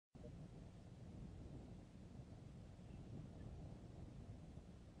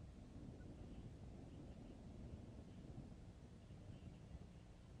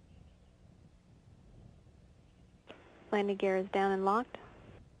Landing gear is down and locked.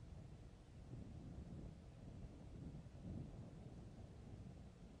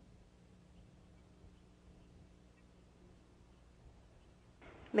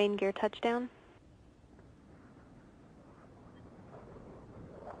 Main gear touchdown.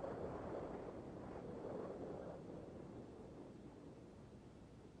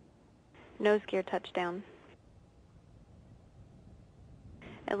 Nose gear touchdown.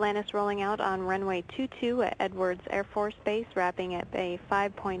 Atlantis rolling out on runway 22 at Edwards Air Force Base, wrapping up a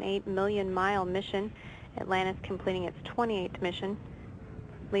 5.8 million mile mission. Atlantis completing its 28th mission,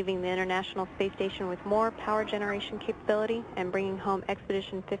 leaving the International Space Station with more power generation capability and bringing home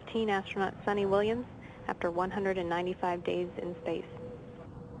Expedition 15 astronaut Sunny Williams after 195 days in space.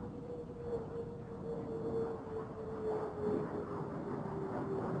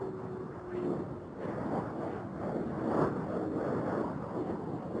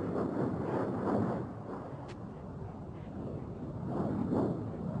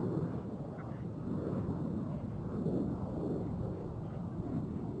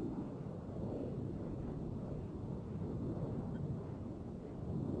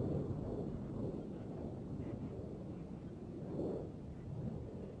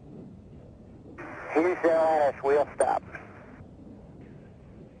 Houston, Atlantis, wheel stop.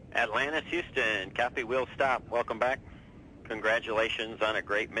 Atlantis, Houston, copy, wheel stop. Welcome back. Congratulations on a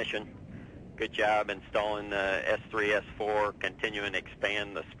great mission. Good job installing the S3, S4, continuing to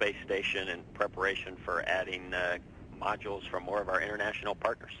expand the space station in preparation for adding modules from more of our international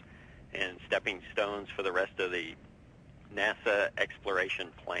partners and stepping stones for the rest of the NASA exploration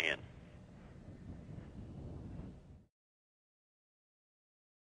plan.